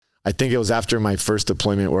I think it was after my first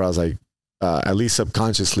deployment where I was like, at least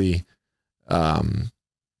subconsciously, I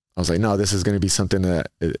was like, no, this is going to be something that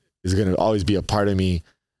is going to always be a part of me.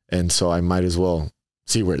 And so I might as well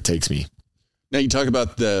see where it takes me. Now you talk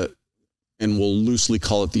about and we'll loosely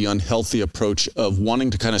call it the unhealthy approach of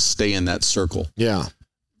wanting to kind of stay in that circle. Yeah.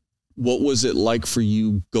 What was it like for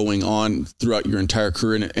you going on throughout your entire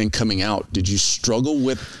career and coming out? Did you struggle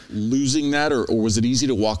with losing that or was it easy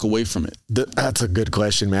to walk away from it? That's a good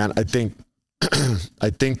question, man. I think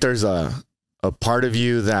there's a part of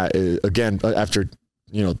you that is, again, after,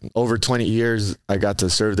 over 20 years I got to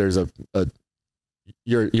serve, there's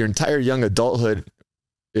your entire young adulthood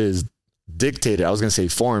is dictated. I was going to say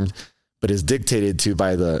formed, but is dictated to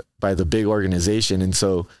by the big organization. And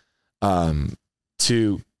so,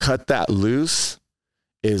 to cut that loose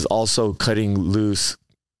is also cutting loose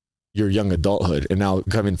your young adulthood and now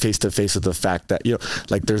coming face to face with the fact that,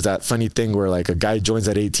 like there's that funny thing where like a guy joins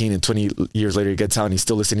at 18 and 20 years later he gets out and he's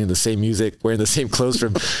still listening to the same music, wearing the same clothes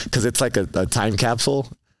cause it's like a time capsule.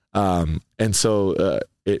 And so,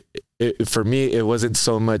 for me, it wasn't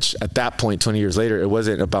so much at that point, 20 years later, it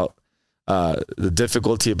wasn't about, the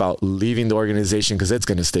difficulty about leaving the organization cause it's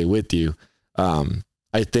going to stay with you.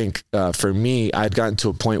 I think, for me, I'd gotten to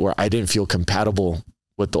a point where I didn't feel compatible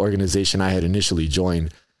with the organization I had initially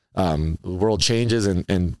joined. The world changes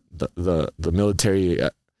and the military,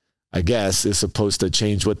 I guess, is supposed to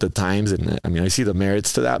change with the times. And I mean, I see the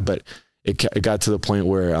merits to that, but it got to the point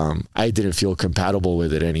where, I didn't feel compatible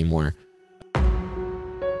with it anymore.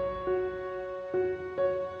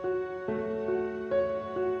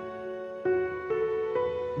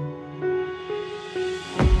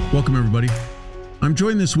 Welcome, everybody. I'm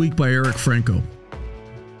joined this week by Eric Franco.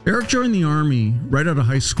 Eric joined the Army right out of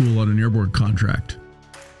high school on an airborne contract.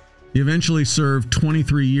 He eventually served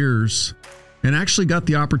 23 years and actually got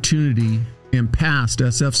the opportunity and passed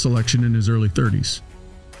SF selection in his early 30s.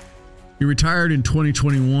 He retired in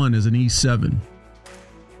 2021 as an E7.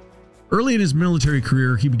 Early in his military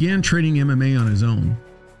career, he began training MMA on his own,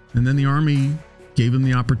 and then the Army gave him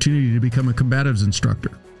the opportunity to become a combatives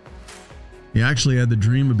instructor. He actually had the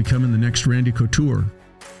dream of becoming the next Randy Couture,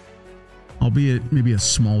 albeit maybe a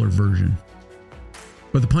smaller version.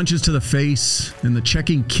 But the punches to the face and the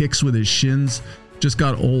checking kicks with his shins just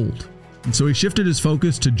got old. And so he shifted his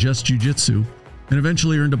focus to just jiu-jitsu and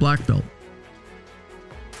eventually earned a black belt.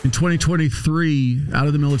 In 2023, out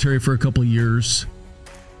of the military for a couple of years,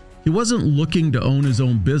 he wasn't looking to own his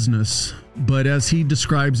own business, but as he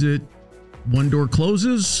describes it, one door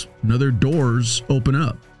closes, another doors open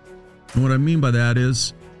up. And what I mean by that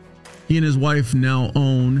is he and his wife now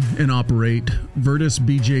own and operate Virtus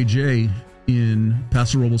BJJ in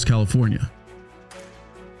Paso Robles, California.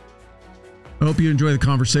 I hope you enjoy the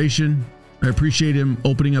conversation. I appreciate him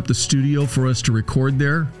opening up the studio for us to record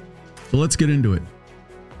there. So let's get into it.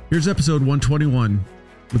 Here's episode 121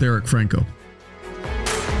 with Eric Franco.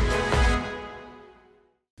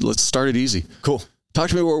 Let's start it easy. Cool. Talk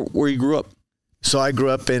to me where you grew up. So I grew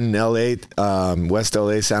up in LA, West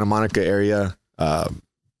LA, Santa Monica area,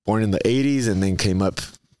 born in the 80s and then came up,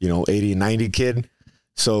 80, 90 kid.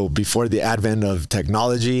 So before the advent of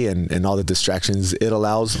technology and all the distractions it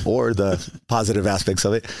allows or the positive aspects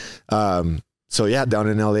of it. So yeah, down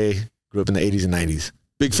in LA, grew up in the 80s and 90s.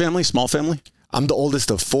 Big family, small family? I'm the oldest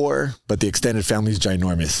of four, but the extended family is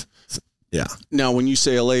ginormous. Yeah. Now, when you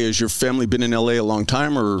say LA, has your family been in LA a long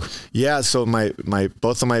time or? Yeah. So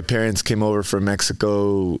both of my parents came over from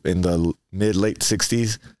Mexico in the late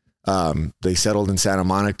 60s. They settled in Santa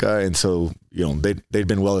Monica. And so, they'd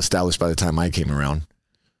been well established by the time I came around.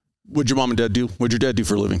 What'd your mom and dad do? What'd your dad do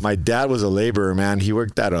for a living? My dad was a laborer, man. He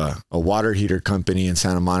worked at a water heater company in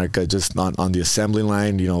Santa Monica, just on the assembly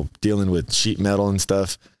line, dealing with sheet metal and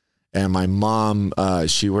stuff. And my mom,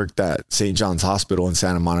 she worked at St. John's Hospital in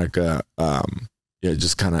Santa Monica.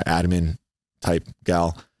 Just kind of admin type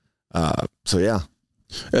gal. So yeah.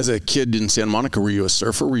 As a kid in Santa Monica, were you a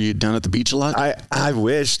surfer? Were you down at the beach a lot? I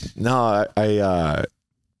wished. No,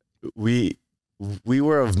 we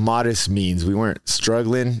were of modest means. We weren't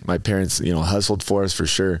struggling. My parents, hustled for us for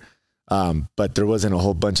sure. But there wasn't a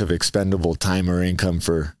whole bunch of expendable time or income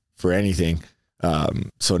for anything.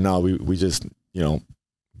 So no, we just,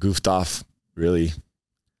 goofed off really.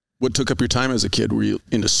 What took up your time as a kid? Were you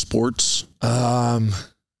into sports? It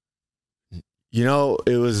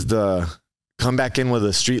was the come back in with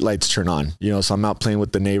the street lights turn on, so I'm out playing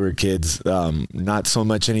with the neighbor kids. Not so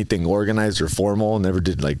much anything organized or formal. Never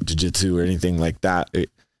did like jiu-jitsu or anything like that.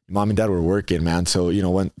 Mom and dad were working, man. So,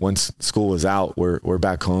 once school was out, we're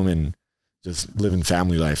back home and just living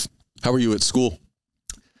family life. How were you at school?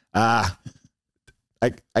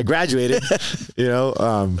 I graduated, you know,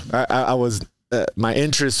 I was, my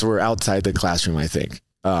interests were outside the classroom, I think.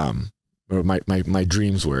 Or my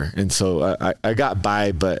dreams were. And so I got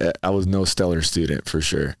by, but I was no stellar student for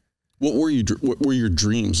sure. What were your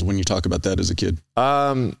dreams when you talk about that as a kid?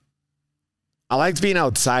 I liked being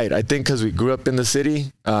outside. I think because we grew up in the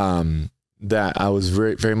city, that I was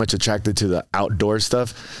very, very much attracted to the outdoor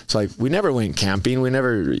stuff. So like we never went camping. We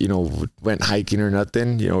never, you know, went hiking or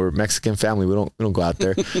nothing. You know, we're a Mexican family. We don't go out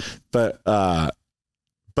there. But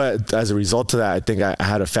as a result of that, I think I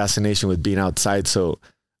had a fascination with being outside. So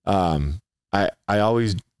I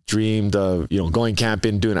always dreamed of, you know, going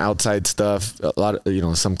camping, doing outside stuff. A lot of, you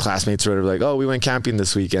know, some classmates or whatever, like, oh, we went camping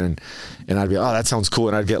this weekend. And I'd be, oh, that sounds cool.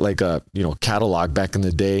 And I'd get like a, you know, catalog back in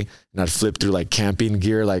the day, and I'd flip through like camping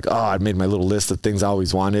gear. Like, oh, I'd made my little list of things I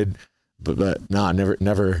always wanted, but no,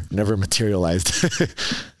 never materialized.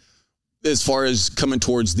 As far as coming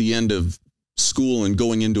towards the end of school and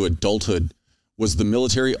going into adulthood, was the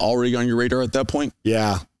military already on your radar at that point?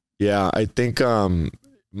 Yeah. I think,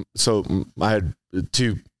 so I had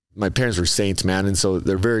my parents were saints, man. And so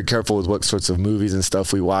they're very careful with what sorts of movies and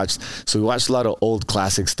stuff we watched. So we watched a lot of old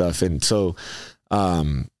classic stuff. And so,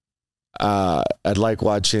 I'd like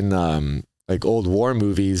watching, like old war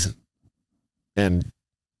movies, and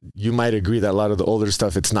you might agree that a lot of the older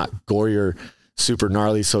stuff, it's not gory or super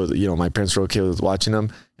gnarly. So, you know, my parents were okay with watching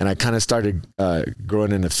them. And I kind of started,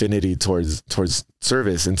 growing an affinity towards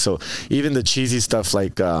service. And so even the cheesy stuff,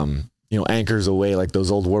 like, you know, Anchors Away, like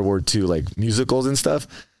those old World War II, like musicals and stuff.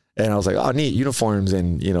 And I was like, oh, neat, uniforms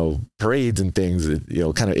and, you know, parades and things, you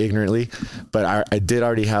know, kind of ignorantly. But I did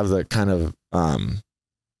already have the kind of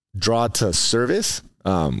draw to service.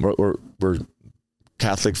 We're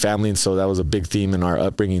Catholic family, and so that was a big theme in our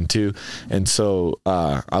upbringing too. And so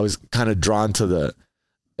I was kind of drawn to the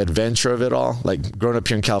adventure of it all. Like growing up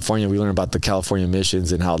here in California, we learned about the California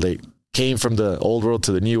missions and how they came from the old world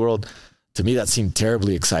to the new world. To me, that seemed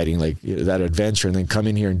terribly exciting, like that adventure, and then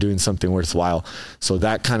coming here and doing something worthwhile. So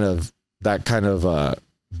that kind of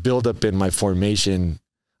build up in my formation,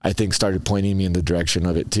 I think, started pointing me in the direction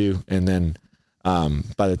of it too. And then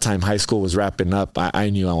by the time high school was wrapping up, I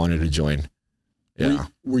knew I wanted to join. Yeah.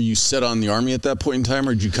 Were you set on the Army at that point in time,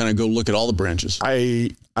 or did you kind of go look at all the branches?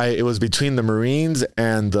 It was between the Marines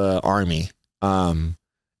and the Army.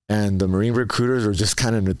 And the Marine recruiters were just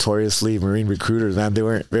kind of notoriously Marine recruiters, man. They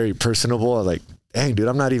weren't very personable. I was like, dang, dude,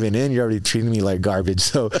 I'm not even in. You're already treating me like garbage.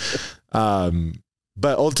 So,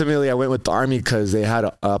 but ultimately I went with the Army because they had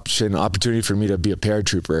an opportunity for me to be a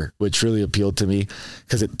paratrooper, which really appealed to me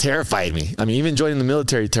because it terrified me. I mean, even joining the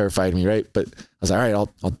military terrified me, right? But I was like, all right,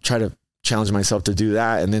 I'll try to challenge myself to do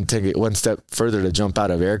that, and then take it one step further to jump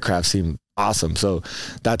out of aircraft seemed awesome. So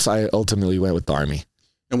that's why I ultimately went with the Army.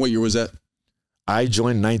 And what year was that? I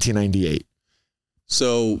joined 1998.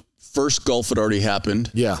 So first Gulf had already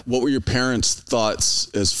happened. Yeah. What were your parents' thoughts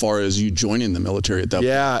as far as you joining the military at that point?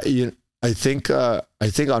 Yeah. I think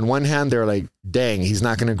on one hand, they're like, dang, he's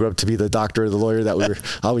not going to grow up to be the doctor or the lawyer that we were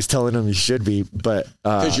always telling him he should be. But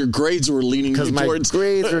because your grades were leaning towards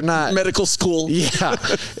grades are not medical school. Yeah.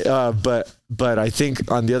 But I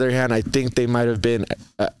think on the other hand, I think they might've been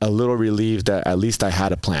a little relieved that at least I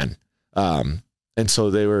had a plan. And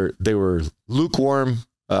so they were lukewarm,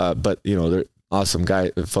 but you know, they're awesome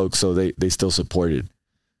folks. So they still supported.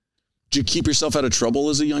 Did you keep yourself out of trouble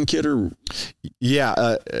as a young kid, or?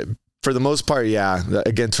 Yeah. For the most part, yeah.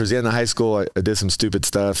 Again, towards the end of high school, I did some stupid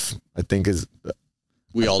stuff. I think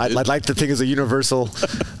we all did. I'd like to think it's a universal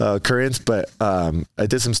occurrence, but I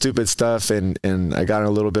did some stupid stuff and I got in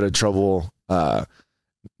a little bit of trouble.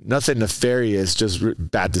 Nothing nefarious, just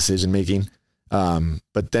bad decision making.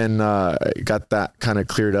 But then I got that kind of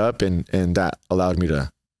cleared up, and that allowed me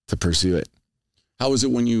to pursue it. How was it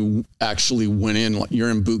when you actually went in? You're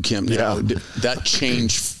in boot camp now. Yeah. Did that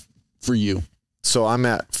change for you? So I'm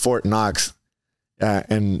at Fort Knox,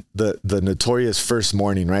 and the notorious first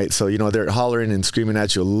morning, right? So, you know, they're hollering and screaming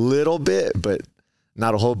at you a little bit, but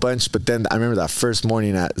not a whole bunch. But then I remember that first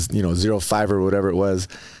morning at, 05 or whatever it was,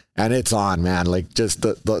 and it's on, man. Like just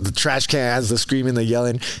the trash cans, the screaming, the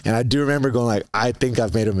yelling. And I do remember going like, I think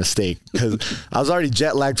I've made a mistake, because I was already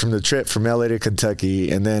jet lagged from the trip from LA to Kentucky.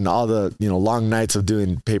 And then all the, long nights of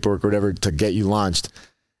doing paperwork or whatever to get you launched.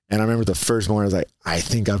 And I remember the first morning I was like, I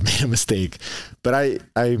think I've made a mistake, but I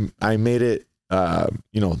made it,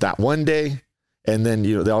 that one day. And then,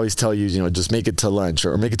 they always tell you, just make it to lunch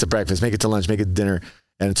or make it to breakfast, make it to lunch, make it to dinner.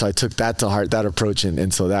 And so I took that to heart, that approach.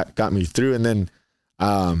 And so that got me through. And then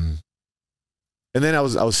I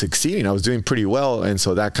was succeeding. I was doing pretty well. And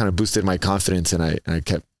so that kind of boosted my confidence, and I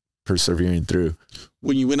kept persevering through.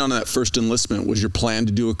 When you went on that first enlistment, was your plan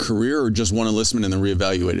to do a career or just one enlistment and then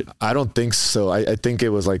reevaluate it? I don't think so. I think it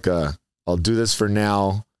was like, I'll do this for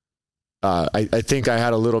now. I think I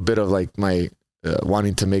had a little bit of like my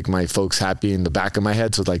wanting to make my folks happy in the back of my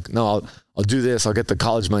head. So like, no, I'll do this. I'll get the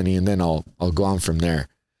college money and then I'll go on from there.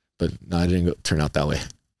 But no, it didn't turn out that way.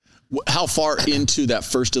 How far into that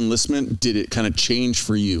first enlistment did it kind of change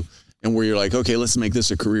for you? And where you're like, okay, let's make this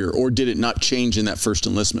a career, or did it not change in that first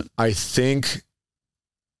enlistment? I think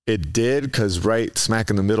it did, because right smack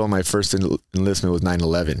in the middle of my first enlistment was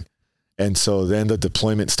 9/11. And so then the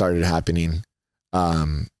deployment started happening.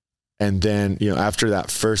 And then, after that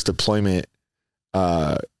first deployment,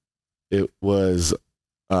 it was,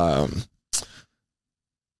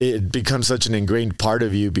 it becomes such an ingrained part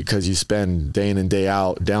of you because you spend day in and day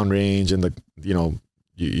out downrange, and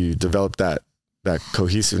you develop that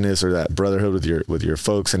cohesiveness or that brotherhood with your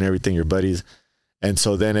folks and everything, your buddies. And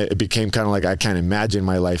so then it became kind of like, I can't imagine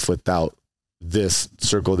my life without this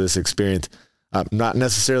circle, this experience. Not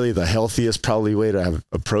necessarily the healthiest probably way to have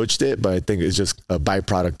approached it, but I think it's just a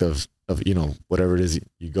byproduct of whatever it is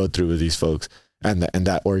you go through with these folks and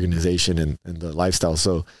that organization and the lifestyle.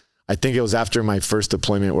 So I think it was after my first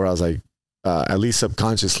deployment where I was like, at least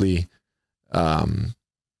subconsciously, I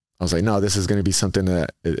was like, no, this is going to be something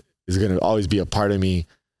that is going to always be a part of me.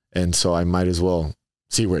 And so I might as well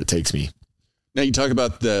see where it takes me. Now you talk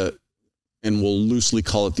about and we'll loosely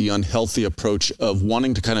call it the unhealthy approach of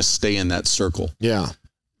wanting to kind of stay in that circle. Yeah.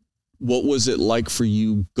 What was it like for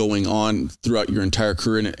you going on throughout your entire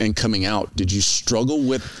career and coming out? Did you struggle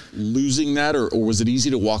with losing that, or was it easy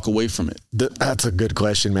to walk away from it? That's a good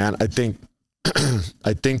question, man. I think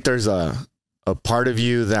there's a part of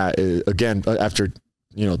you that is, again, after,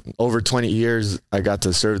 over 20 years I got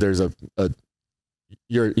to serve, there's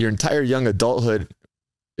your entire young adulthood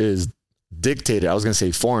is dictated. I was going to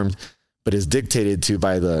say formed, but is dictated to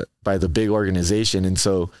by the big organization. And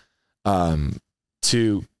so,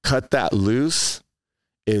 to cut that loose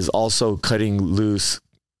is also cutting loose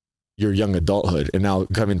your young adulthood, and now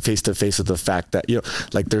coming face to face with the fact that,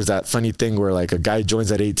 like there's that funny thing where like a guy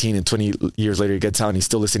joins at 18 and 20 years later he gets out and he's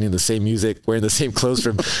still listening to the same music, wearing the same clothes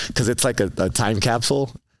because it's like a time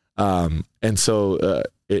capsule. And so,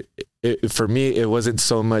 it for me, it wasn't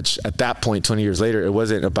so much at that point, 20 years later, it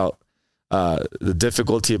wasn't about, the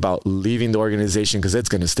difficulty about leaving the organization, because it's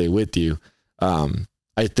going to stay with you.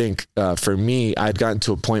 I think, for me, I'd gotten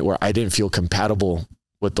to a point where I didn't feel compatible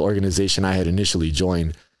with the organization I had initially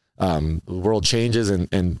joined. The world changes,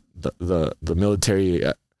 and the military,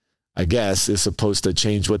 I guess, is supposed to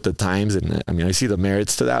change with the times. And I mean, I see the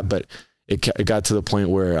merits to that, but it got to the point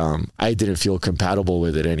where, I didn't feel compatible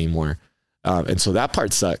with it anymore. And so that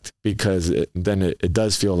part sucked, because it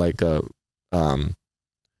does feel like,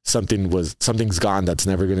 something's gone that's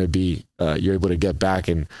never going to be, you're able to get back.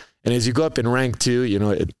 And as you go up in rank too,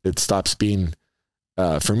 it stops being,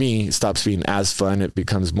 for me, it stops being as fun. It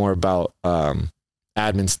becomes more about,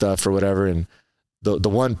 admin stuff or whatever. And the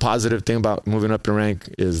one positive thing about moving up in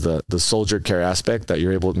rank is the soldier care aspect, that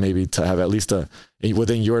you're able maybe to have at least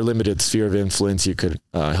within your limited sphere of influence, you could,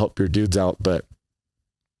 help your dudes out. But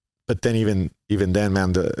then even then,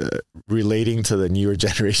 man, the relating to the newer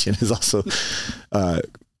generation is also,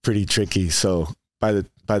 pretty tricky. So by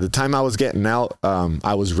the time I was getting out,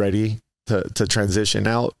 I was ready to transition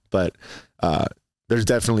out, but, there's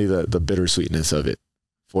definitely the bittersweetness of it,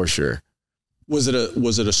 for sure. Was it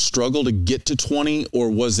a struggle to get to 20, or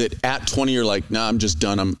was it at 20 you're like, nah, I'm just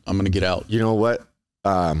done, I'm going to get out? You know what?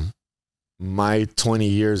 My 20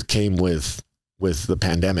 years came with the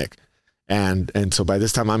pandemic. And so by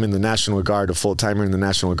this time I'm in the National Guard, a full-timer in the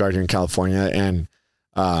National Guard here in California. And,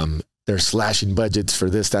 they're slashing budgets for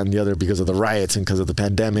this, that, and the other because of the riots and because of the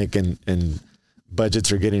pandemic, and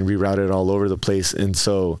budgets are getting rerouted all over the place. And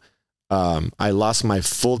so, I lost my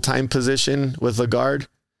full-time position with the Guard,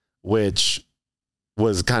 which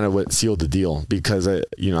was kind of what sealed the deal, because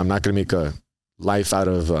I'm not going to make a life out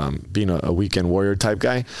of, being a weekend warrior type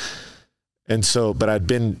guy. And so, but I'd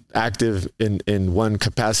been active in one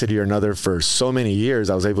capacity or another for so many years.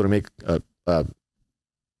 I was able to make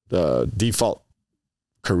the default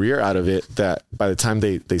career out of it, that by the time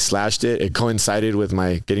they slashed it, it coincided with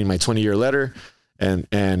my getting my 20-year letter, and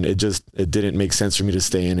it didn't make sense for me to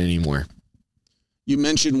stay in anymore. You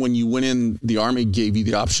mentioned when you went in, the Army gave you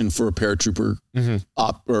the option for a paratrooper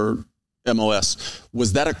op or MOS.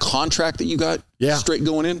 Was that a contract that you got straight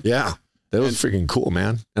going in? Yeah. That was freaking cool,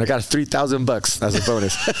 man. And I got $3,000 as a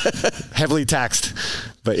bonus, heavily taxed,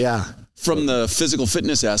 but yeah. From the physical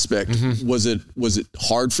fitness aspect, Mm-hmm. was it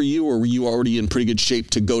hard for you, or were you already in pretty good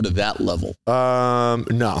shape to go to that level?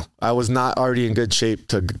 No, I was not already in good shape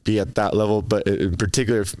to be at that level, but in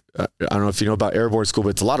particular, I don't know if you know about Airborne school, but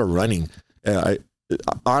it's a lot of running.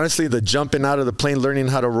 Honestly, the jumping out of the plane, learning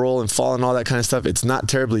how to roll and fall and all that kind of stuff, it's not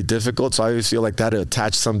terribly difficult. So I always feel like that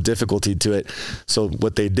attached some difficulty to it. So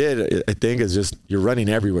what they did, I think, is just you're running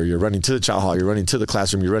everywhere. You're running to the chow hall, you're running to the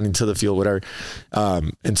classroom, you're running to the field, whatever.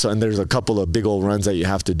 And there's a couple of big old runs that you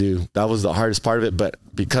have to do. That was the hardest part of it. But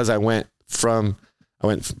because I went from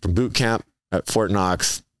boot camp at Fort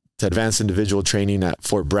Knox to advanced individual training at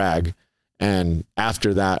Fort Bragg, and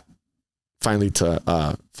after that, finally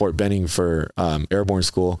to Fort Benning for Airborne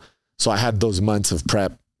school. So I had those months of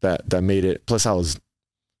prep that made it. Plus I was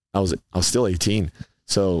still 18.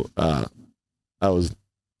 So I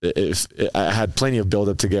had plenty of build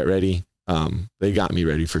up to get ready. They got me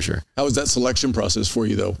ready for sure. How was that selection process for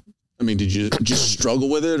you though? I mean, did you just struggle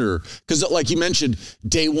with it, or because like you mentioned,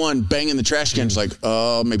 day one, banging the trash can, it's like,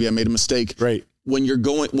 oh, maybe I made a mistake. Right. When you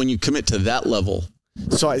commit to that level.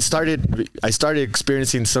 So I started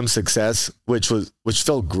experiencing some success, which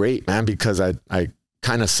felt great, man, because I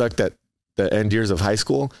kind of sucked at the end years of high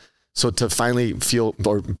school. So to finally feel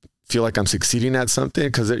like I'm succeeding at something,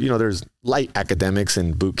 because there's light academics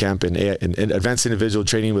in boot camp, and advanced individual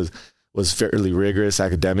training was fairly rigorous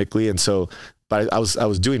academically, and so but I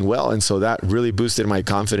was doing well, and so that really boosted my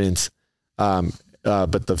confidence. But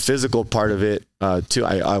the physical part of it too,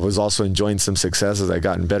 I was also enjoying some success as I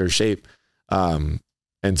got in better shape.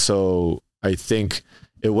 And so I think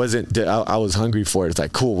it wasn't, I was hungry for it. It's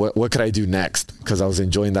like, cool, what could I do next? Because I was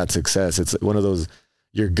enjoying that success. It's one of those,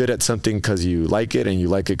 you're good at something because you like it, and you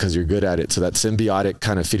like it because you're good at it. So that symbiotic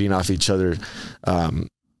kind of feeding off each other,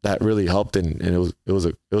 that really helped. And it was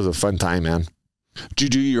a fun time, man. Did you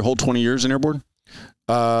do your whole 20 years in Airborne?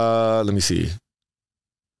 Let me see.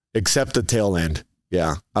 Except the tail end.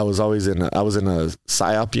 Yeah. I was in a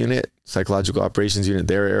PSYOP unit, psychological operations unit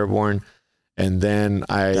there at Airborne. And then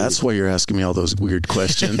that's why you're asking me all those weird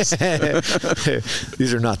questions.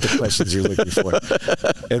 These are not the questions you're looking for.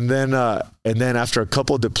 And then after a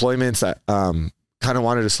couple of deployments, I kind of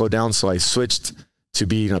wanted to slow down. So I switched to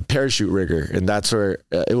being a parachute rigger. And that's where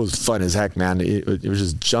it was fun as heck, man. It was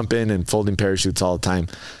just jumping and folding parachutes all the time.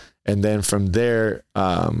 And then from there,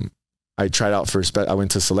 I tried out I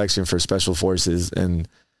went to selection for special forces. And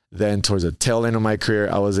then towards the tail end of my career,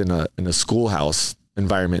 I was in a schoolhouse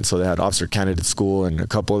environment. So they had officer candidate school and a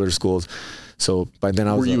couple other schools. So by then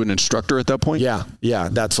were you an instructor at that point? Yeah.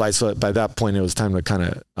 That's why. So by that point, it was time to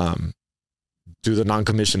kind of do the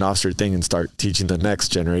non-commissioned officer thing and start teaching the next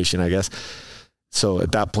generation, I guess. So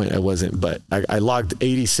at that point I wasn't, but I logged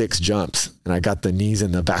 86 jumps, and I got the knees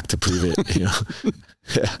in the back to prove it. Yeah.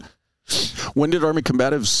 When did Army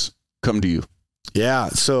Combatives come to you? Yeah.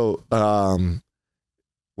 So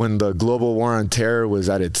when the global war on terror was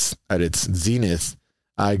at its zenith,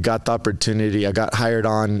 I got the opportunity. I got hired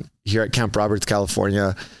on here at Camp Roberts,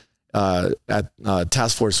 California, at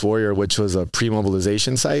Task Force Warrior, which was a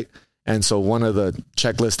pre-mobilization site. And so one of the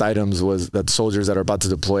checklist items was that soldiers that are about to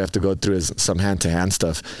deploy have to go through is some hand-to-hand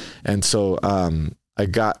stuff. And so I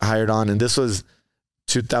got hired on, and this was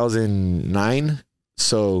 2009.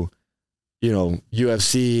 So,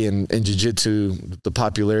 UFC and jiu-jitsu, the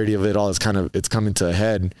popularity of it all it's coming to a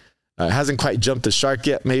head. It hasn't quite jumped the shark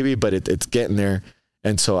yet, maybe, but it's getting there.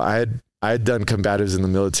 And so I had done combatives in the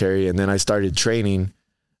military, and then I started training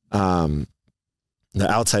the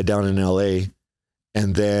outside down in LA.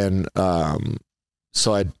 And then,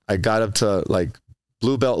 so I got up to like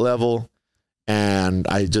blue belt level, and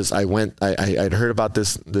I'd heard about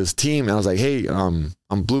this team, and I was like, hey, I'm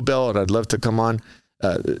blue belt, and I'd love to come on.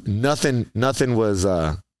 Nothing was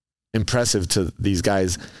impressive to these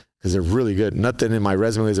guys because they're really good. Nothing in my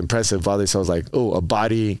resume was impressive. So I was like, oh, a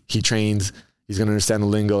body, he trains, he's going to understand the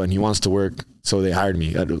lingo, and he wants to work. So they hired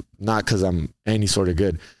me, not because I'm any sort of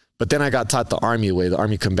good. But then I got taught the Army way, the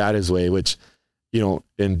Army Combatives way, which, in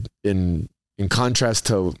contrast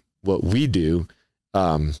to what we do,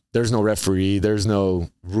 there's no referee, there's no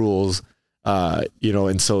rules,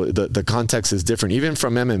 and so the context is different, even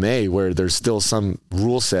from MMA, where there's still some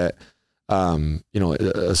rule set.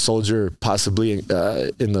 A soldier possibly in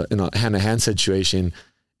a hand-to-hand situation,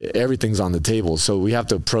 everything's on the table. So we have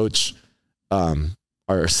to approach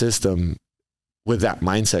our system with that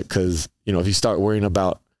mindset, because if you start worrying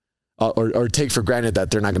about or take for granted that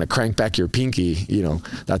they're not going to crank back your pinky,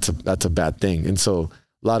 that's a bad thing. And so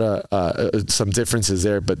a lot of some differences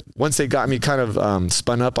there. But once they got me kind of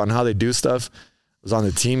spun up on how they do stuff, I was on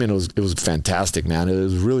the team, and it was fantastic, man. It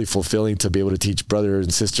was really fulfilling to be able to teach brother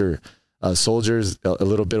and sister soldiers, a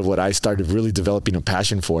little bit of what I started really developing a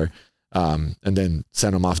passion for, and then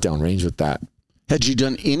sent them off downrange with that. Had you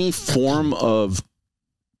done any form of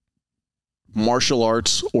martial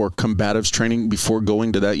arts or combatives training before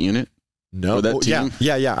going to that unit? No. Or that team?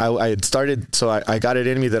 Yeah. I had started, so I got it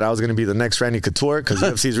in me that I was going to be the next Randy Couture because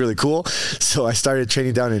UFC is really cool. So I started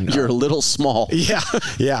training down in... You're a little small. Yeah.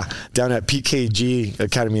 Down at PKG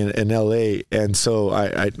Academy in LA. And so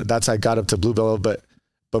I got up to blue belt, but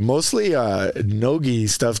mostly no-gi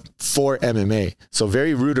stuff for MMA. So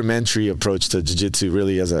very rudimentary approach to jiu-jitsu,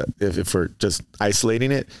 really, if we're just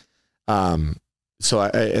isolating it. So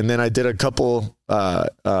and then I did a couple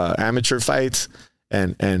amateur fights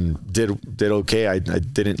and did okay. I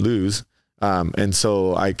didn't lose. And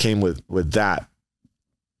so I came with that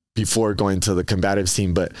before going to the combatives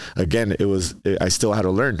team. But again, I still had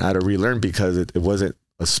to learn, I had to relearn because it wasn't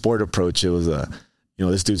a sport approach. It was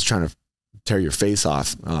this dude's trying to tear your face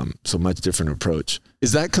off. So much different approach.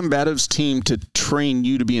 Is that combatives team to train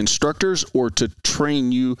you to be instructors or to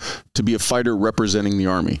train you to be a fighter representing the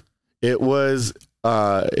Army? It was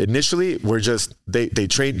initially they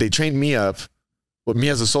trained me up. Well, me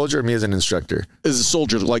as a soldier or me as an instructor? As a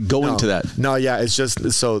soldier, like going to that. No, yeah, it's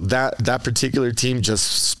just so that particular team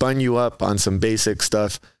just spun you up on some basic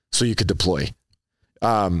stuff so you could deploy.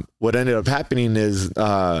 What ended up happening is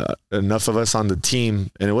enough of us on the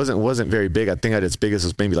team, and it wasn't very big. I think at its biggest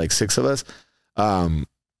was maybe like 6 of us.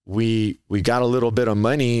 We got a little bit of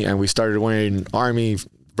money and we started wearing Army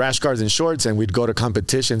rash guards and shorts, and we'd go to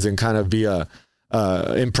competitions and kind of be a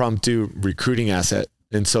impromptu recruiting asset.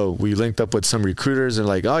 And so we linked up with some recruiters and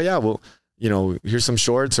like, oh yeah, well, here's some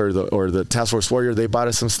shorts, or the Task Force Warrior, they bought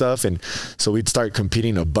us some stuff. And so we'd start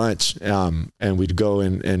competing a bunch. And we'd go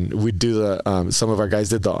and we'd do some of our guys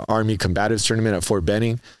did the Army Combatives tournament at Fort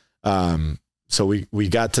Benning. So we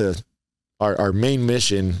got to, our main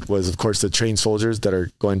mission was of course to train soldiers that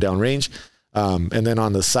are going downrange. And then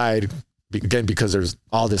on the side, again, because there's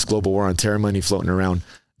all this global war on terror money floating around,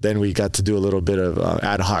 then we got to do a little bit of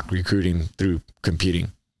ad hoc recruiting through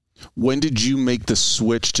competing. When did you make the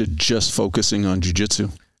switch to just focusing on jiu-jitsu?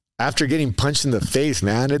 After getting punched in the face,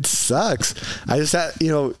 man, it sucks. I just had,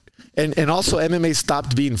 and also MMA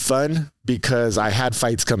stopped being fun because I had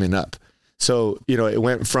fights coming up. So, it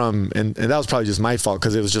went from, and that was probably just my fault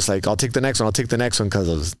because it was just like, I'll take the next one because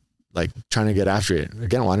I was like trying to get after it.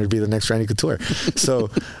 Again, I wanted to be the next Randy Couture. So,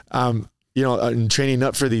 in training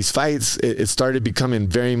up for these fights, it started becoming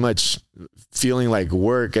very much feeling like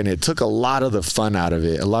work, and it took a lot of the fun out of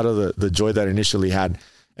it, a lot of the joy that I initially had.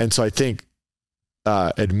 And so I think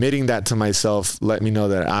admitting that to myself let me know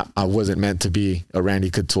that I wasn't meant to be a Randy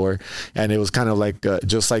Couture. And it was kind of like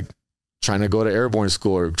just like trying to go to Airborne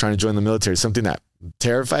school or trying to join the military, something that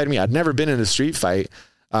terrified me. I'd never been in a street fight.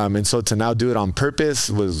 And so to now do it on purpose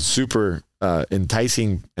was super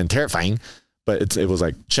enticing and terrifying. But it was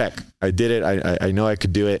like, check, I did it. I know I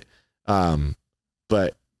could do it.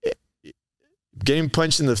 But getting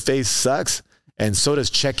punched in the face sucks. And so does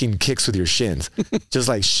checking kicks with your shins. Just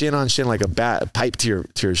like shin on shin, like a bat pipe to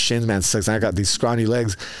your shins, man, sucks. And I got these scrawny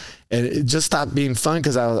legs, and it just stopped being fun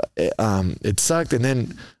because it sucked. And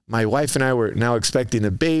then my wife and I were now expecting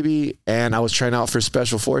a baby, and I was trying out for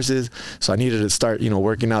special forces. So I needed to start,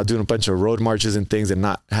 working out, doing a bunch of road marches and things, and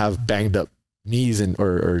not have banged up knees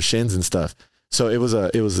or shins and stuff. So it was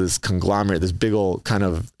this conglomerate, this big old kind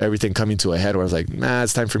of everything coming to a head where I was like,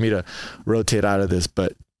 it's time for me to rotate out of this.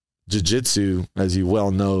 But jiu-jitsu, as you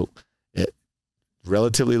well know, it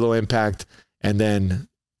relatively low impact. And then,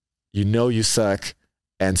 you suck.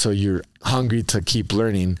 And so you're hungry to keep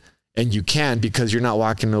learning, and you can, because you're not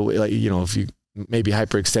walking away. Like, if you maybe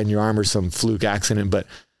hyperextend your arm or some fluke accident, but,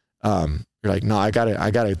 you're like, no, I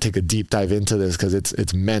gotta take a deep dive into this, cause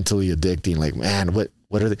it's mentally addicting. Like, man, what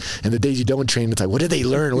are they? And the days you don't train, it's like, what did they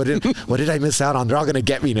learn? What did I miss out on? They're all going to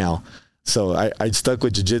get me now. So I stuck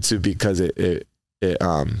with jiu-jitsu because it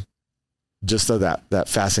just that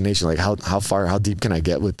fascination, like how deep can I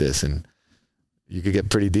get with this? And you could get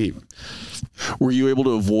pretty deep. Were you able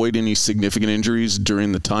to avoid any significant injuries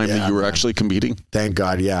during the time that you were actually competing? Thank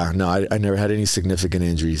God. Yeah, no, I never had any significant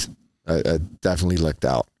injuries. I definitely lucked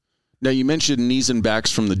out. Now you mentioned knees and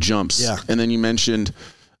backs from the jumps. Yeah. And then you mentioned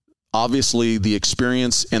obviously the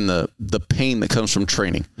experience and the pain that comes from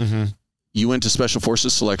training. Mm-hmm. You went to Special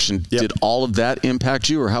Forces selection. Yep. Did all of that impact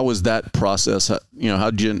you, or how was that process?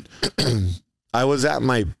 How'd you? I was at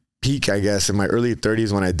my peak, I guess, in my early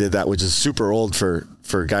 30s when I did that, which is super old for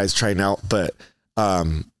guys trying out. But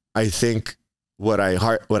I think what I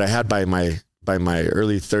had by my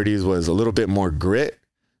early 30s was a little bit more grit.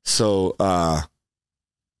 So I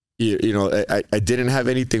didn't have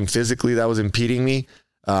anything physically that was impeding me.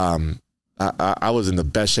 I was in the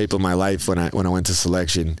best shape of my life when I went to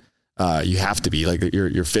selection. You have to be like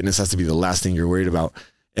your fitness has to be the last thing you're worried about.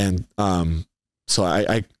 And so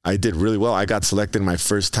I did really well. I got selected my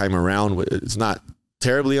first time around. It's not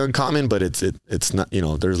terribly uncommon, but it's not,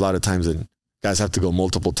 there's a lot of times that guys have to go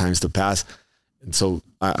multiple times to pass. And so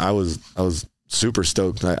I was super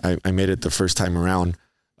stoked. I made it the first time around.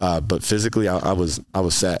 But physically I was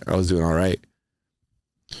set. I was doing all right.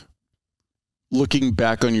 Looking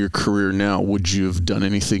back on your career now, would you have done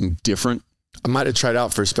anything different? I might have tried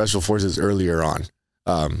out for special forces earlier on.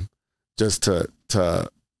 Just to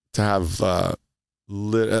have,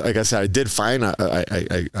 like I said, I did fine.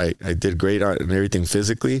 I did great on everything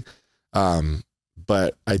physically.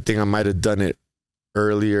 But I think I might have done it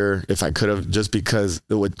earlier if I could have, just because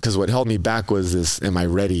what held me back was this, am I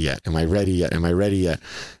ready yet? Am I ready yet? Am I ready yet?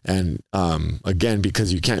 And, again,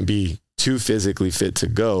 because you can't be too physically fit to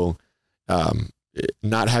go,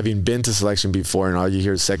 not having been to selection before, and all you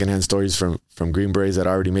hear is secondhand stories from Green Berets that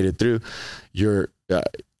already made it through.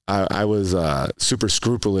 I was, super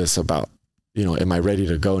scrupulous about, am I ready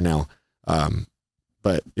to go now?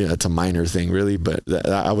 But yeah, it's a minor thing really, but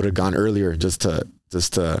I would have gone earlier just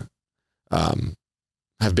to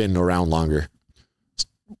have been around longer.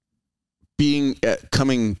 You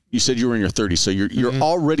said you were in your 30s, so you're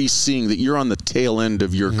already seeing that you're on the tail end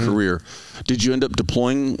of your career. Did you end up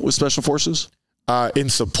deploying with special forces? In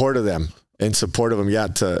support of them, yeah,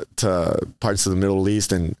 to parts of the Middle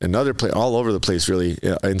East and other all over the place, really,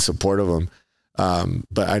 in support of them.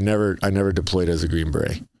 But I never deployed as a Green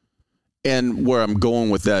Beret. And where I'm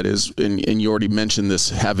going with that is, and you already mentioned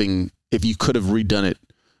this, if you could have redone it,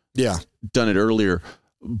 done it earlier.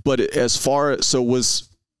 But as far as,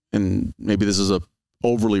 and maybe this is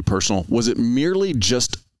overly personal, was it merely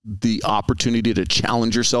just the opportunity to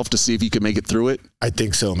challenge yourself to see if you could make it through it? I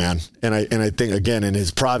think so, man. And I think, again, in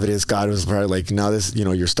his providence, God was probably like, no, this,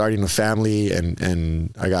 you're starting a family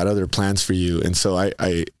and I got other plans for you. And so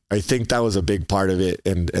I think that was a big part of it.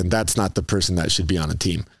 And that's not the person that should be on a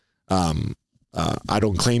team. I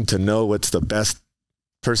don't claim to know what's the best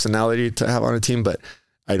personality to have on a team, but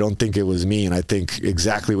I don't think it was me. And I think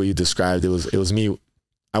exactly what you described, it was me.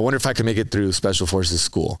 I wonder if I could make it through Special Forces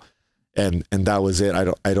school. And that was it.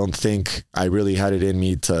 I don't think I really had it in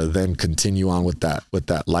me to then continue on with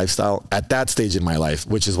that lifestyle at that stage in my life,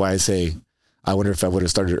 which is why I say, I wonder if I would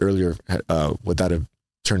have started earlier, would that have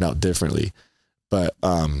turned out differently? But,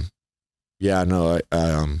 yeah, no,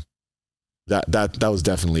 that was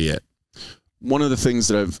definitely it. One of the things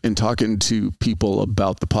that I've been talking to people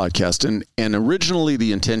about the podcast, and originally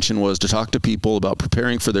the intention was to talk to people about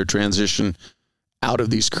preparing for their transition out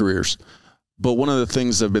of these careers. But one of the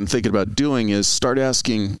things I've been thinking about doing is start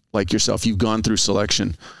asking, like yourself, you've gone through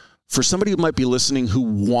selection. For somebody who might be listening who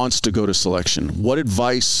wants to go to selection, what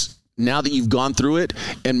advice, now that you've gone through it,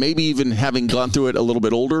 and maybe even having gone through it a little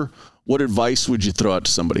bit older, what advice would you throw out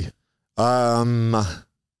to somebody?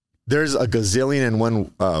 There's a gazillion and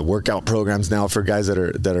one workout programs now for guys that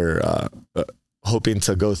are hoping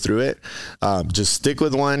to go through it. Just stick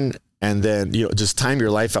with one. And then, just time your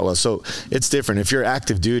life out well. So it's different. If you're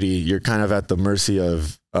active duty, you're kind of at the mercy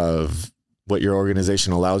of what your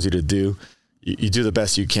organization allows you to do. You do the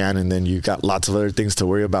best you can, and then you got lots of other things to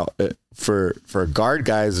worry about. For guard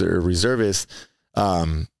guys or reservists,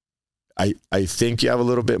 I think you have a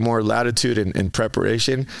little bit more latitude in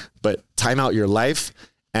preparation, but time out your life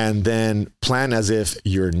and then plan as if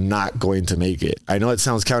you're not going to make it. I know it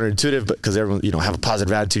sounds counterintuitive, but because everyone, have a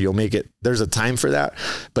positive attitude, you'll make it. There's a time for that.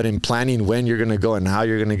 But in planning when you're going to go and how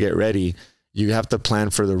you're going to get ready, you have to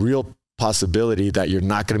plan for the real possibility that you're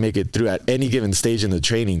not going to make it through at any given stage in the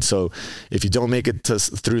training. So if you don't make it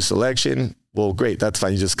through selection, well, great, that's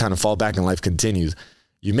fine. You just kind of fall back and life continues.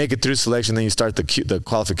 You make it through selection, then you start the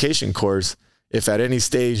qualification course. If at any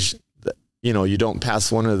stage, you don't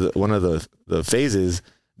pass one of the phases,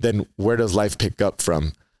 then where does life pick up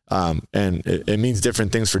from? And it means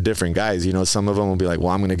different things for different guys. Some of them will be like, well,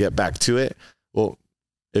 I'm going to get back to it. Well,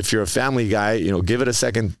 if you're a family guy, give it a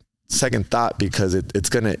second thought, because it's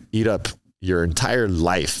going to eat up your entire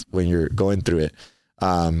life when you're going through it.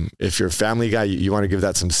 If you're a family guy, you want to give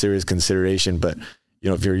that some serious consideration. But,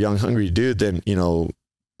 if you're a young, hungry dude, then,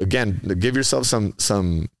 again, give yourself some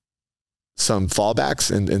fallbacks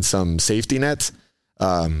and some safety nets,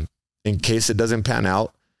 in case it doesn't pan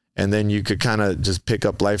out. And then you could kind of just pick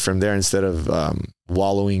up life from there instead of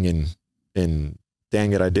wallowing in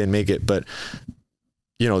dang it, I didn't make it. But,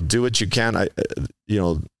 do what you can.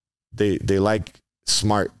 They like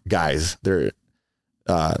smart guys. They're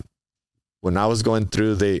when I was going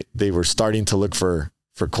through, they were starting to look for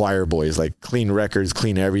choir boys, like clean records,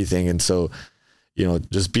 clean everything. And so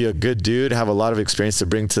just be a good dude, have a lot of experience to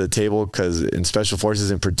bring to the table. Cause in special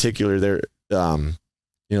forces in particular, they're,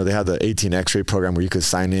 they have the 18 X-ray program where you could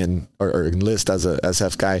sign in or enlist as a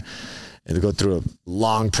SF guy and go through a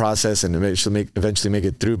long process and eventually make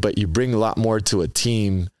it through. But you bring a lot more to a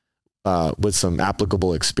team with some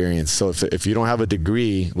applicable experience. So if you don't have a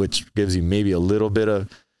degree, which gives you maybe a little bit of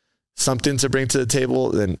something to bring to the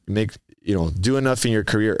table, then do enough in your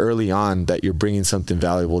career early on that you're bringing something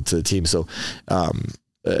valuable to the team. So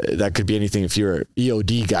that could be anything. If you're an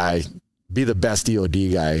EOD guy, be the best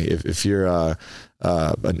EOD guy. If you're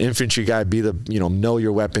an infantry guy, be the, know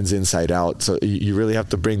your weapons inside out. So you really have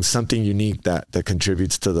to bring something unique that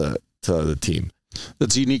contributes to the team.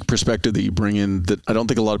 That's a unique perspective that you bring in that I don't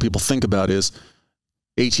think a lot of people think about. Is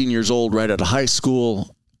 18 years old, right out of high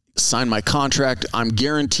school, sign my contract. I'm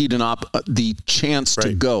guaranteed the chance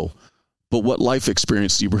to go. But what life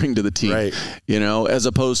experience do you bring to the team? Right. As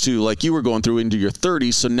opposed to like you were going through into your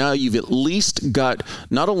 30s. So now you've at least got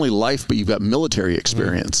not only life, but you've got military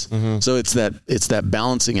experience. Mm-hmm. So it's that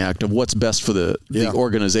balancing act of what's best for the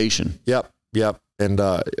organization. Yep. And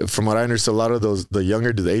from what I understood, a lot of the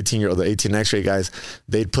younger to the 18-year-old, the 18 X-ray guys,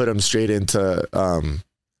 they'd put them straight into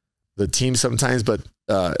the team sometimes, but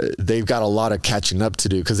they've got a lot of catching up to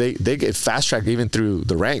do because they get fast-tracked even through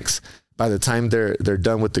the ranks. By the time they're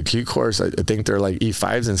done with the Q course, I think they're like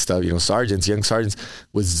E5s and stuff, sergeants, young sergeants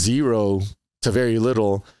with zero to very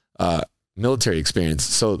little military experience.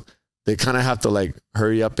 So they kind of have to like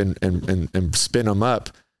hurry up and spin them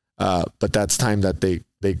up. But that's time that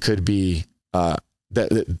they could be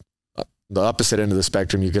the opposite end of the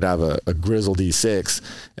spectrum. You could have a grizzled E6,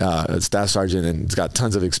 a staff sergeant, and it's got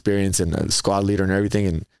tons of experience and a squad leader and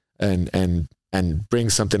everything, and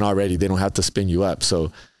bring something already. They don't have to spin you up.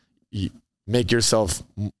 So you make yourself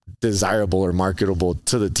desirable or marketable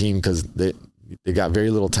to the team because they got very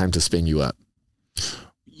little time to spin you up.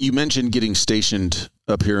 You mentioned getting stationed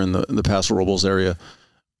up here in the Paso Robles area.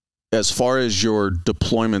 As far as your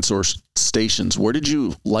deployments or stations, where did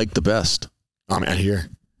you like the best? Oh man, here.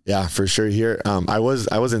 Yeah, for sure here. I was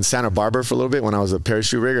in Santa Barbara for a little bit when I was a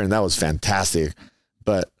parachute rigger, and that was fantastic.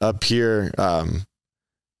 But up here,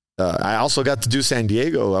 I also got to do San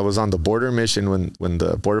Diego. I was on the border mission when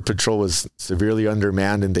the Border Patrol was severely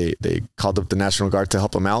undermanned, and they called up the National Guard to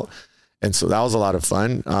help them out. And so that was a lot of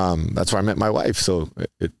fun. That's where I met my wife. So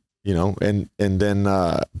and then,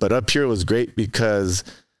 but up here was great because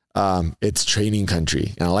it's training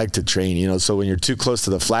country, and I like to train, so when you're too close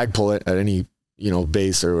to the flagpole at any,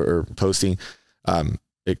 base or posting,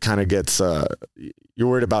 it kind of gets, you're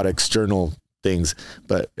worried about external things,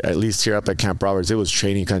 but at least here up at Camp Roberts, it was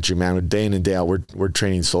training country, man. Day in and day out, we're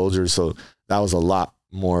training soldiers. So that was a lot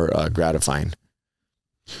more gratifying.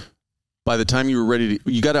 By the time you were ready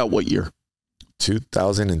you got out what year?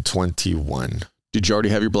 2021. Did you already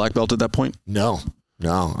have your black belt at that point? No,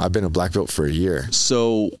 I've been a black belt for a year.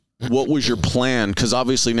 So what was your plan? Because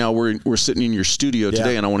obviously now we're sitting in your studio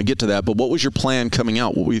today, and I want to get to that. But what was your plan coming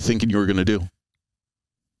out? What were you thinking you were going to do?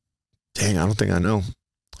 Dang, I don't think I know.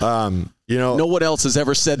 No one else has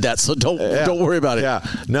ever said that, so don't worry about it. Yeah,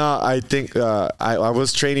 no, I think I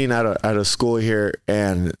was training at a school here,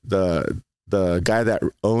 and the guy that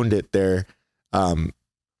owned it there,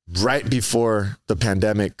 right before the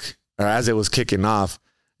pandemic, or as it was kicking off,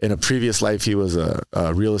 in a previous life, he was a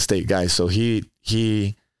real estate guy. So he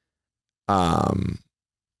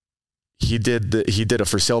did a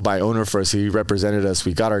for sale by owner for us. He represented us.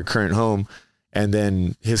 We got our current home, and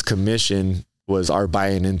then his commission was our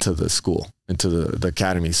buy-in into the school, into the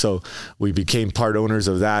academy. So we became part owners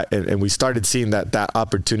of that. And we started seeing that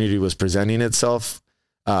opportunity was presenting itself,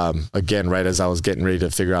 again, right as I was getting ready to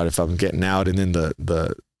figure out if I'm getting out, and then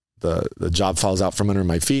the job falls out from under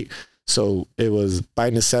my feet. So it was by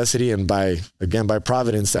necessity and by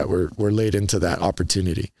providence that we're laid into that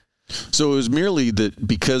opportunity. So it was merely that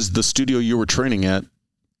because the studio you were training at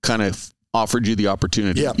kind of offered you the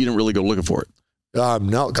opportunity. Yeah. You didn't really go looking for it.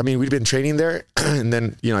 No, I mean, we'd been training there, and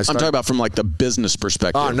then, I'm talking about from like the business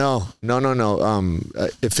perspective. Oh, no.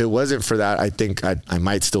 If it wasn't for that, I think I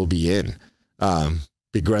might still be in,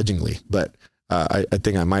 begrudgingly, but I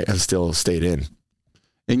think I might have still stayed in.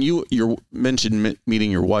 And you mentioned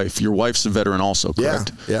meeting your wife. Your wife's a veteran also,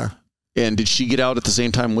 correct? Yeah. And did she get out at the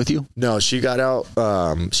same time with you? No, she got out.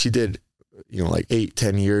 She did, like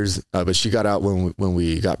 8-10 years, but she got out when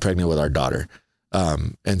we got pregnant with our daughter.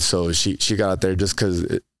 And so she got out there just because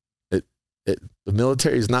the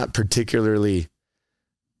military is not particularly,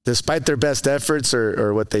 despite their best efforts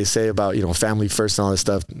or what they say about, family first and all this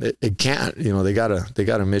stuff, it can't, they got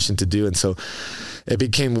a mission to do. And so it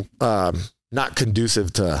became, not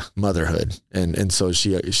conducive to motherhood. And so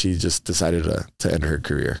she just decided to end her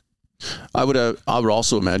career. I would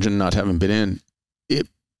also imagine, not having been in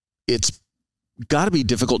it's got to be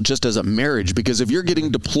difficult just as a marriage, because if you're getting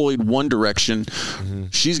deployed one direction,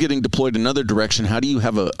 she's getting deployed another direction. How do you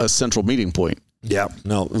have a central meeting point? Yeah,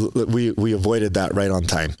 no, we avoided that right on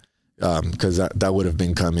time. Because that would have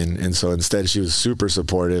been coming. And so instead she was super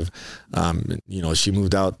supportive. She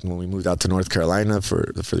moved out when we moved out to North Carolina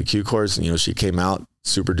for the Q course. She came out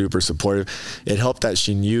super duper supportive. It helped that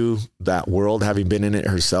she knew that world, having been in it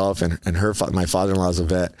herself, and my father-in-law is a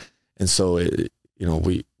vet. And so it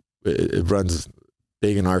runs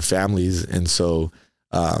big in our families. And so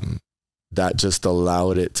that just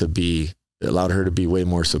allowed her to be way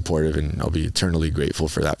more supportive, and I'll be eternally grateful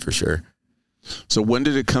for that, for sure. So when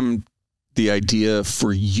did it come, the idea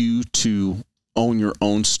for you to own your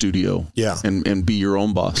own studio? Yeah. And be your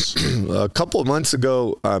own boss? A couple of months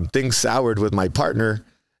ago, things soured with my partner.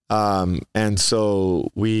 And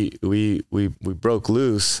so we broke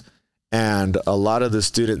loose, and a lot of the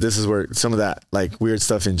students, this is where some of that like weird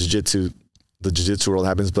stuff in the jiu-jitsu world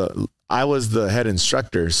happens, but I was the head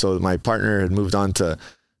instructor. So my partner had moved on to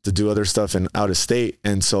do other stuff in out of state.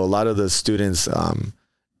 And so a lot of the students,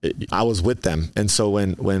 I was with them. And so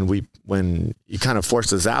when he kind of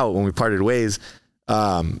forced us out, when we parted ways,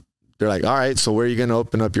 they're like, all right, so where are you going to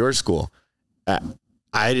open up your school?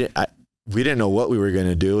 We didn't know what we were going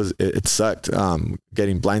to do. It sucked,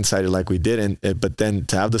 getting blindsided like we did. But then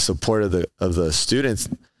to have the support of the students,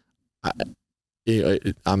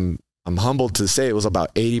 I'm humbled to say it was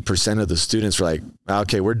about 80% of the students were like,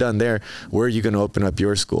 okay, we're done there. Where are you going to open up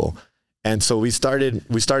your school? And so we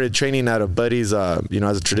started training at a buddy's, as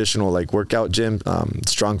a traditional like workout gym,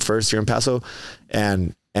 Strong First here in Paso.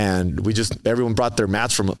 And everyone brought their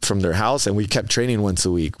mats from their house, and we kept training once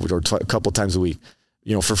a week or a couple times a week,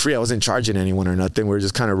 for free. I wasn't charging anyone or nothing. We were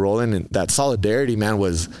just kind of rolling, and that solidarity, man,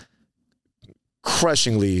 was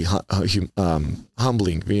crushingly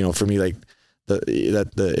humbling, for me. Like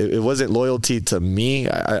it wasn't loyalty to me.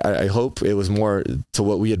 I hope it was more to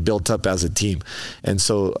what we had built up as a team. And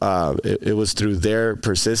so it was through their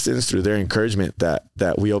persistence, through their encouragement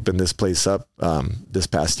that we opened this place up this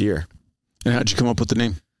past year. And how'd you come up with the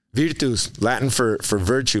name? Virtus, Latin for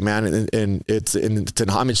virtue, man. And it's an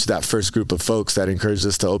homage to that first group of folks that encouraged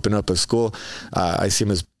us to open up a school. I see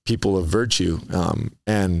them as people of virtue,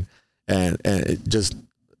 and it just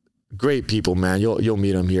great people, man. You'll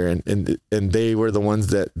meet them here. And they were the ones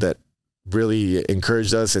that really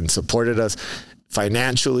encouraged us and supported us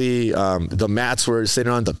financially. The mats were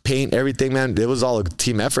sitting on, the paint, everything, man. It was all a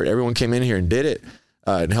team effort. Everyone came in here and did it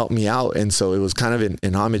and helped me out. And so it was kind of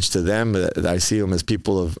in homage to them that I see them as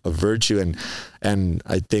people of virtue. And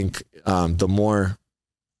I think the more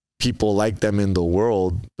people like them in the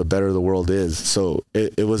world, the better the world is. So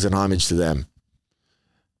it was an homage to them.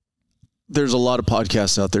 There's a lot of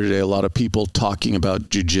podcasts out there today, a lot of people talking about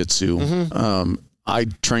jiu-jitsu. Mm-hmm. I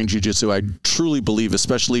train jiu-jitsu. I truly believe,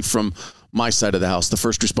 especially from my side of the house, the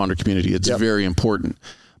first responder community, it's very important.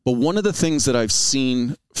 But one of the things that I've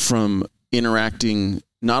seen from interacting,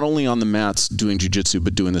 not only on the mats doing jiu-jitsu,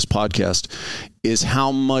 but doing this podcast, is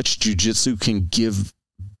how much jiu-jitsu can give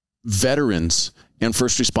veterans and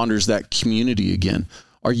first responders that community again.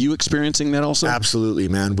 Are you experiencing that also? Absolutely,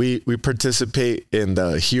 man. We participate in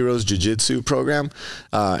the Heroes Jiu-Jitsu program.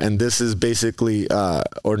 And this is basically an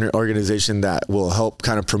organization that will help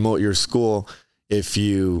kind of promote your school if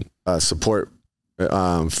you support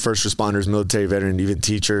first responders, military, veteran, even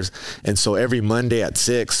teachers. And so every Monday at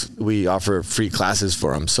 6, we offer free classes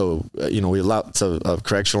for them. So, we allow lots of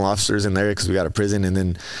correctional officers in there because we got a prison, and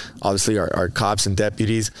then obviously our cops and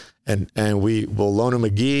deputies. And we will loan them a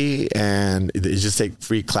gi, and they just take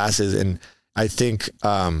free classes. And I think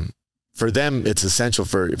for them, it's essential.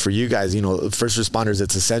 For you guys, first responders,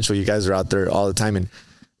 it's essential. You guys are out there all the time. And,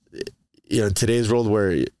 in today's world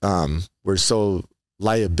where we're so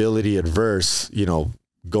liability adverse,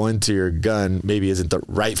 going to your gun maybe isn't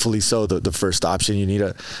rightfully so the first option. You need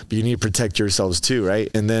to protect yourselves too, right?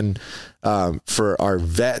 And then for our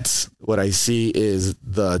vets, what I see is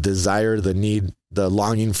the desire, the need, the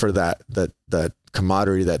longing for that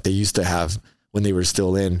camaraderie that they used to have when they were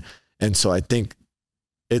still in. And so I think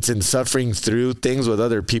it's in suffering through things with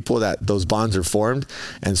other people that those bonds are formed.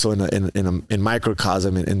 And so in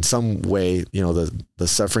microcosm, in some way, the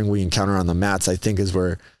suffering we encounter on the mats, I think is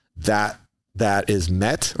where that is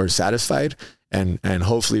met or satisfied. And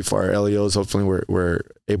hopefully for our LEOs, hopefully we're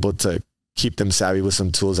able to keep them savvy with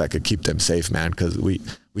some tools that could keep them safe, man. Cause we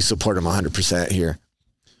support them 100% here.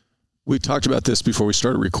 We talked about this before we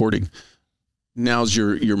started recording. Now's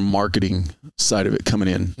your marketing side of it coming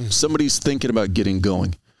in. Mm-hmm. Somebody's thinking about getting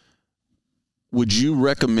going. Would you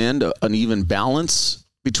recommend an even balance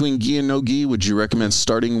between gi and no gi? Would you recommend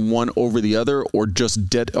starting one over the other, or just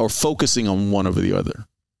or focusing on one over the other?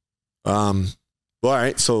 Well, all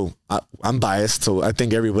right. So I'm biased. So I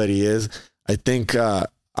think everybody is. I think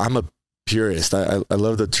I'm a purist. I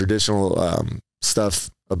love the traditional stuff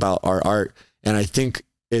about our art, and I think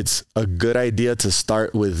it's a good idea to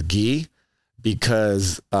start with gi,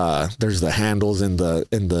 because there's the handles and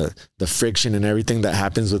the friction and everything that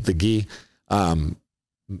happens with the gi.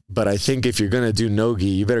 But I think if you're going to do no gi,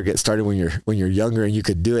 you better get started when you're younger and you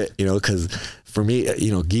could do it, cause for me,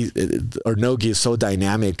 gi or no gi is so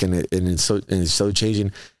dynamic and it's so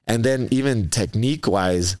changing. And then even technique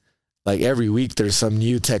wise, like every week there's some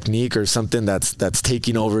new technique or something that's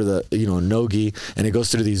taking over the, no gi, and it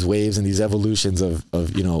goes through these waves and these evolutions of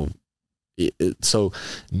so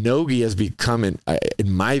no gi has become,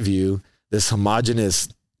 in my view, this homogenous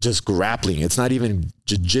just grappling. It's not even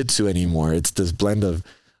jiu-jitsu anymore. It's this blend of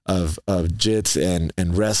jits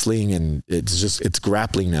and wrestling, and it's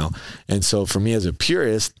grappling now. And so for me as a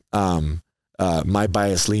purist, my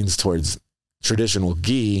bias leans towards traditional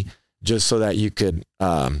gi, just so that you could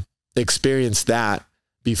experience that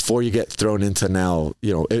before you get thrown into now,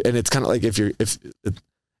 and it's kind of like if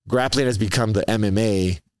grappling has become the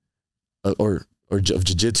MMA or of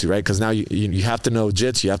jiu-jitsu, right? Because now you have to know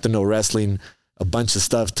jits, you have to know wrestling, a bunch of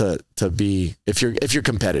stuff to be, if you're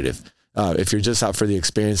competitive, if you're just out for the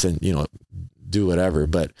experience and, do whatever.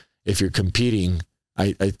 But if you're competing,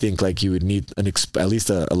 I think like you would need at least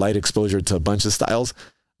a light exposure to a bunch of styles.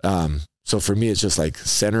 So for me, it's just like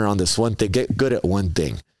center on this one thing, get good at one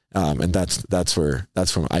thing. And that's where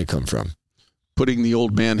I come from. Putting the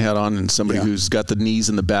old man hat on and somebody who's got the knees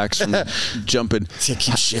and the backs from jumping. See, I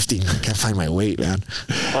keep shifting. I can't find my weight, man.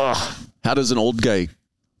 Oh. How does an old guy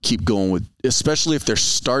keep going with, especially if they're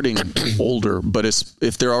starting older, but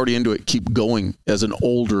if they're already into it, keep going as an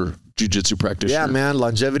older jiu-jitsu practitioner? Yeah, man.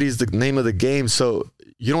 Longevity is the name of the game. So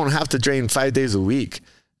you don't have to train 5 days a week.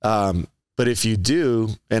 But if you do,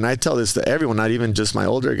 and I tell this to everyone, not even just my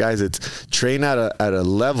older guys, it's train at a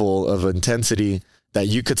level of intensity that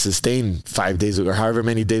you could sustain 5 days or however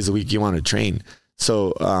many days a week you want to train.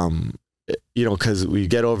 So, because we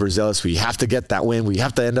get overzealous, we have to get that win, we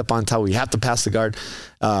have to end up on top, we have to pass the guard.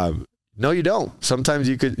 No, you don't. Sometimes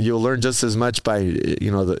you'll learn just as much by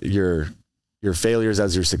your failures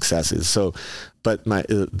as your successes. So, but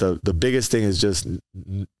the biggest thing is just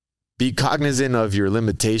be cognizant of your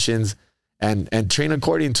limitations and train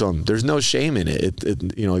according to them. There's no shame in it.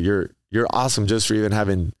 You're awesome just for even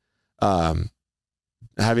having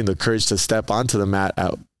the courage to step onto the mat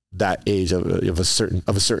at that age of a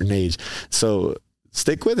certain age. So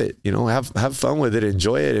stick with it, have fun with it,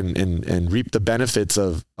 enjoy it, and reap the benefits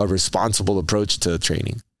of a responsible approach to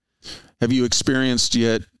training. Have you experienced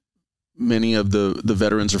yet many of the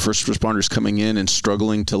veterans or first responders coming in and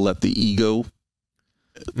struggling to let the ego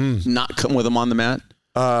not come with them on the mat?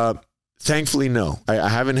 Thankfully, no. I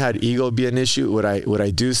haven't had ego be an issue. What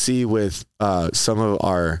I do see with some of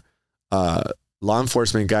our law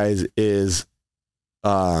enforcement guys is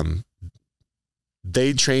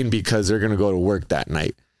they train because they're going to go to work that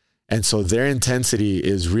night. And so their intensity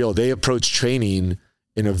is real. They approach training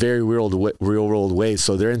in a very real world way.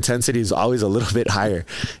 So their intensity is always a little bit higher.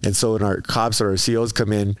 And so when our cops or our COs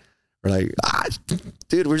come in, we're like,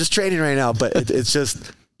 dude, we're just training right now. But it's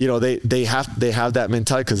just, they have that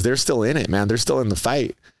mentality because they're still in it, man. They're still in the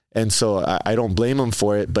fight. And so I don't blame them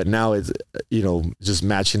for it, but now it's, just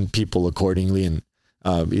matching people accordingly and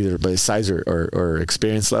either by size or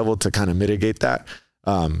experience level to kind of mitigate that.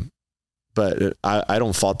 But I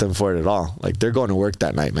don't fault them for it at all. Like they're going to work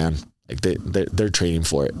that night, man. Like they're training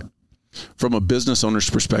for it. From a business owner's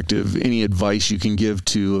perspective, any advice you can give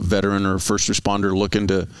to a veteran or first responder looking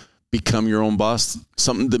to become your own boss?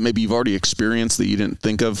 Something that maybe you've already experienced that you didn't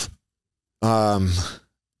think of?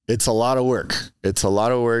 It's a lot of work.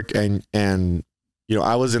 And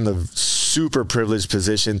I was in the super privileged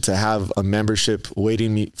position to have a membership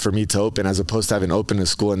waiting for me to open, as opposed to having opened a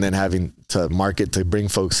school and then having to market to bring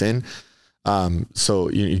folks in. So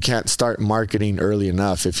you can't start marketing early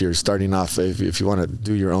enough if you're starting off, if you want to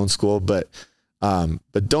do your own school, but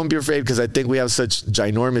don't be afraid, because I think we have such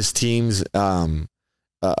ginormous teams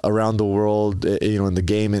around the world, in the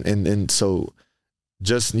game. And so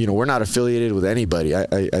just, we're not affiliated with anybody.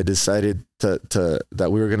 I decided that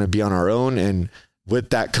we were going to be on our own. And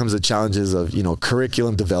with that comes the challenges of,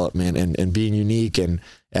 curriculum development and being unique and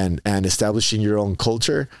establishing your own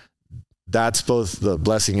culture. that's both the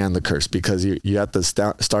blessing and the curse, because you have to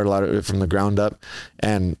start a lot of it from the ground up,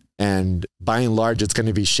 and by and large, it's going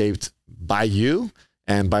to be shaped by you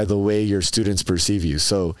and by the way your students perceive you.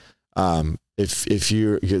 So,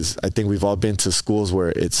 because I think we've all been to schools where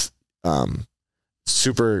it's,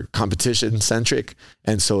 super competition centric.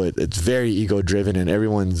 And so it's very ego driven, and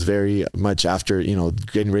everyone's very much after,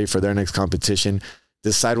 getting ready for their next competition.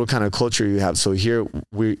 Decide what kind of culture you have. So here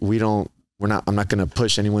I'm not going to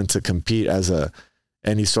push anyone to compete as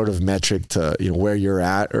any sort of metric to, where you're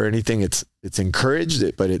at or anything. It's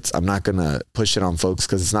encouraged, but I'm not going to push it on folks,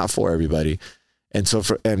 because it's not for everybody. And so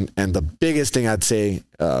and the biggest thing I'd say,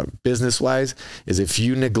 business wise, is if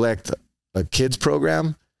you neglect a kids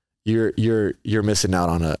program, you're missing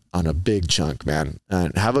out on a big chunk, man.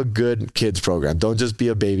 And have a good kids program. Don't just be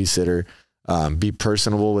a babysitter. Be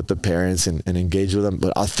personable with the parents and engage with them,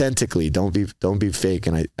 but authentically. Don't be fake.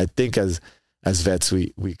 And I think as vets,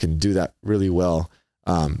 we can do that really well.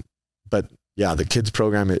 But yeah, the kids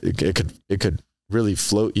program, it could really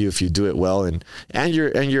float you if you do it well, and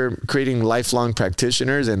you're creating lifelong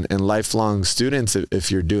practitioners and lifelong students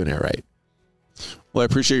if you're doing it right. Well, I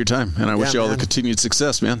appreciate your time, and I wish you all the continued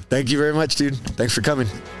success, man. Thank you very much, dude. Thanks for coming.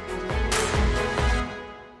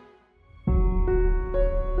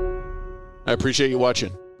 I appreciate you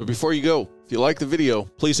watching. But before you go, if you like the video,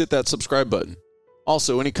 please hit that subscribe button.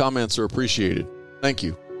 Also, any comments are appreciated. Thank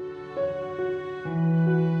you.